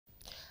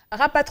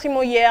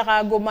Rapatriement hier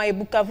à Goma et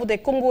Bukavu des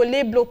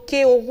Congolais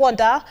bloqués au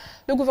Rwanda.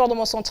 Le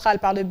gouvernement central,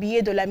 par le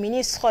biais de la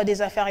ministre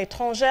des Affaires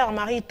étrangères,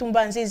 Marie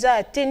Tumbanziza,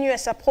 a tenu à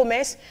sa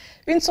promesse.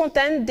 Une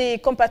centaine des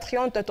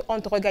compatriotes ont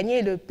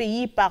regagné le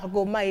pays par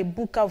Goma et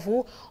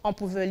Bukavu. On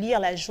pouvait lire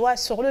la joie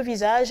sur le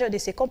visage de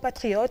ses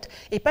compatriotes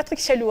et Patrick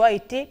Chelou a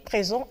été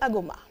présent à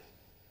Goma.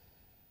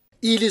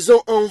 Ils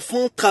ont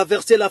enfin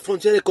traversé la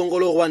frontière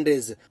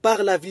congolo-rwandaise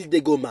par la ville de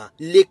Goma.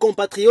 Les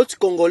compatriotes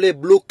congolais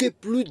bloqués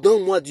plus d'un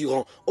mois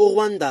durant au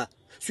Rwanda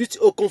suite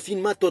au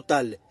confinement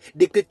total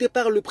décrété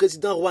par le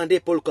président rwandais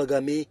Paul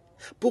Kagame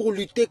pour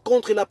lutter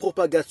contre la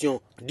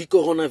propagation du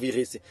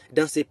coronavirus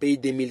dans ces pays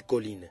des 1000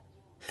 collines.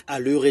 À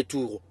leur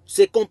retour,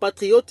 ces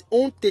compatriotes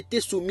ont été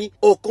soumis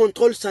au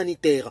contrôle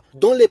sanitaire,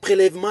 dont les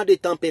prélèvements de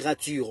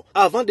température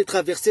avant de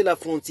traverser la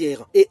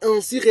frontière et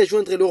ainsi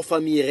rejoindre leurs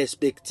familles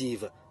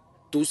respectives.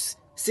 Tous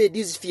se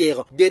disent fiers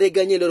de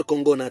regagner leur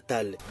Congo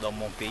natal. Dans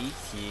mon pays,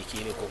 qui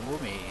est le Congo,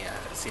 mais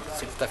c'est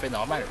tout à fait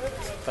normal.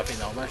 C'est tout à fait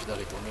normal, je dois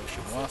retourner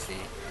chez moi,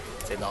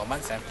 c'est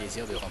normal, c'est un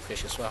plaisir de rentrer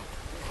chez soi.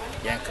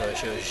 Bien que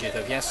je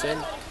reviens seul,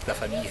 la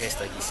famille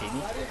reste à Gisenyi.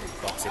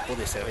 Bon, c'est pour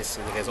des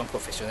raisons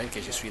professionnelles que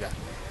je suis là.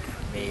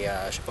 Mais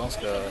je pense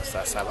que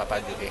ça ne va pas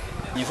durer.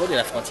 Au niveau de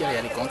la frontière, il y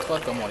a les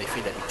contrôles comme on les fait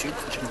d'habitude.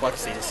 Je crois que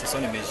ce sont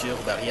les mesures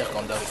barrières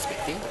qu'on doit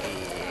respecter.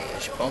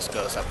 Et je pense que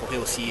ça pourrait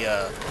aussi,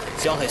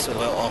 si on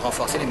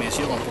renforçait les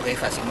mesures, on pourrait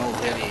facilement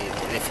ouvrir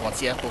les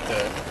frontières pour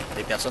que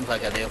les personnes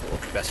fassent leur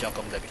occupation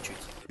comme d'habitude.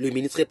 Le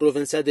ministre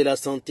provincial de la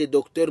Santé,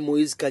 Dr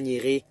Moïse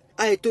Kanyere,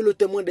 a été le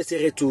témoin de ces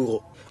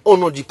retours au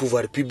nom du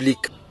pouvoir public.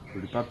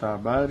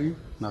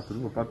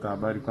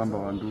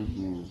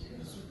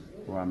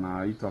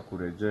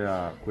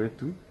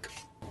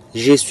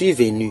 Je suis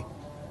venu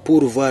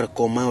pour voir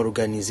comment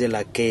organiser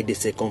l'accueil de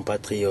ses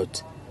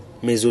compatriotes,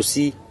 mais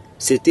aussi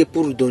c'était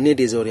pour donner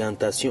des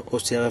orientations aux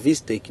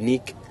services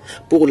techniques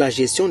pour la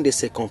gestion de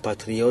ses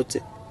compatriotes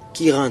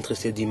qui rentrent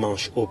ce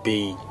dimanche au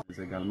pays.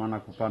 Également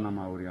nakupana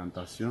ma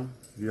orientation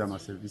via ma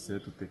service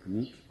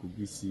technique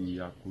kugisi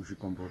ya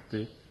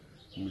kujikomporter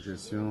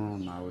gestion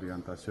na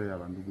orientation ya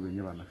bandugu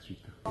wenye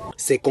banafika.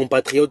 Ces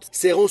compatriotes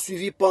seront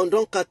suivis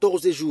pendant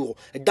 14 jours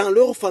dans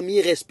leurs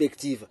familles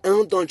respectives.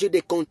 Un danger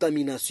de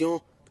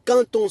contamination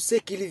quand on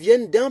sait qu'ils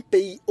viennent d'un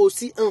pays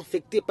aussi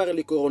infecté par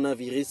le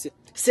coronavirus,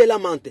 c'est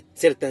lamentent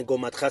certains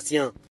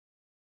gomatraciens.